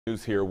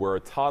News here where a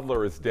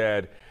toddler is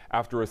dead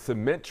after a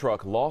cement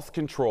truck lost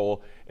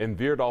control and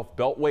veered off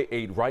Beltway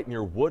 8 right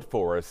near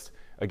Woodforest,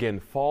 again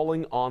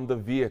falling on the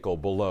vehicle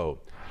below.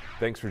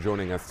 Thanks for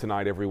joining us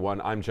tonight, everyone.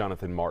 I'm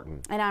Jonathan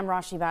Martin. And I'm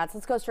Rashi Batts.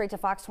 Let's go straight to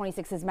Fox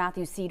 26's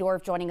Matthew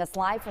Seedorf joining us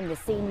live from the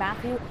scene.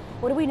 Matthew,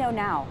 what do we know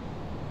now?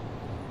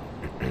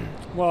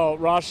 Well,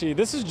 Rashi,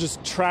 this is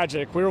just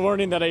tragic. We were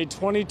learning that a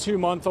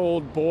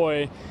 22-month-old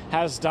boy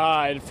has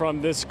died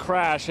from this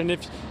crash. And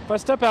if I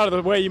step out of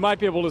the way, you might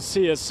be able to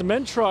see a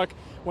cement truck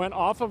went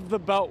off of the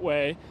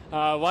Beltway,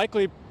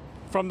 likely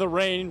from the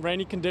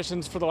rainy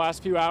conditions for the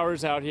last few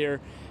hours out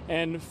here,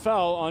 and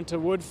fell onto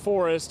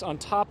Woodforest on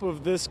top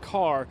of this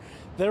car.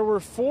 There were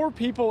 4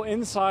 people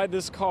inside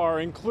this car,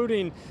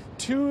 including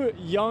 2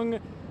 young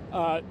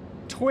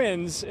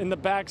twins in the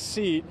back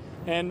seat,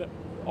 and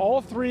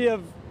all three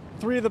of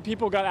the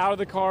people got out of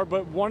the car,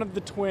 but one of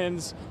the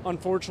twins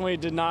unfortunately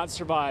did not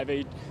survive.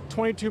 A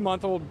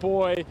 22-month-old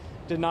boy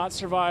did not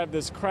survive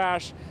this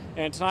crash,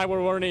 and tonight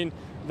we're learning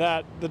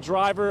that the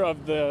driver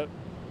of the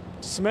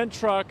cement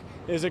truck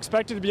is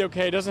expected to be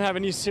okay, doesn't have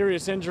any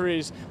serious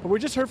injuries. But we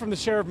just heard from the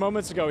sheriff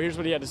moments ago. Here's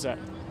what he had to say.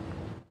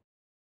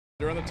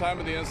 During the time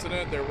of the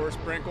incident, there were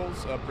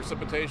sprinkles of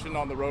precipitation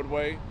on the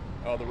roadway.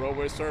 The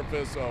roadway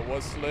surface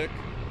was slick.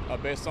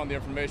 Based on the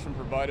information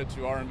provided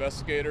to our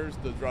investigators,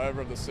 the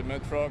driver of the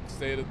cement truck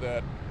stated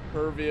that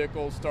her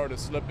vehicle started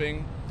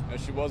slipping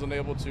and she wasn't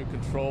able to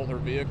control her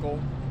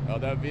vehicle.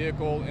 That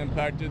vehicle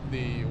impacted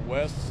the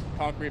west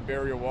concrete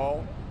barrier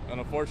wall and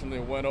unfortunately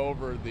went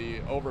over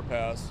the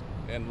overpass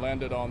and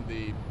landed on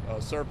the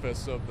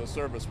surface of the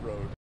service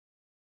road.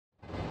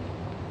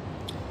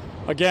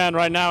 Again,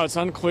 right now it's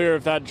unclear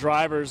if that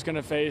driver is going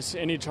to face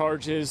any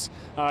charges.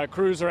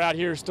 Crews are out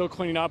here still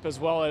cleaning up, as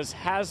well as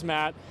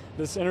hazmat.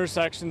 This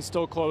intersection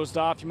still closed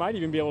off. You might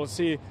even be able to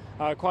see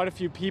quite a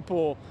few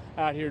people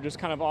out here, just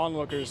kind of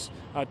onlookers,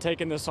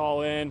 taking this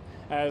all in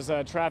as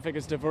traffic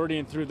is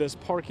diverting through this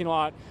parking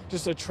lot.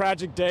 Just a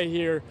tragic day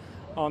here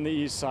on the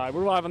east side.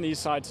 We're live on the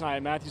east side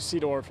tonight. Matthew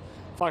Seedorf,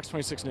 Fox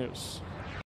 26 News.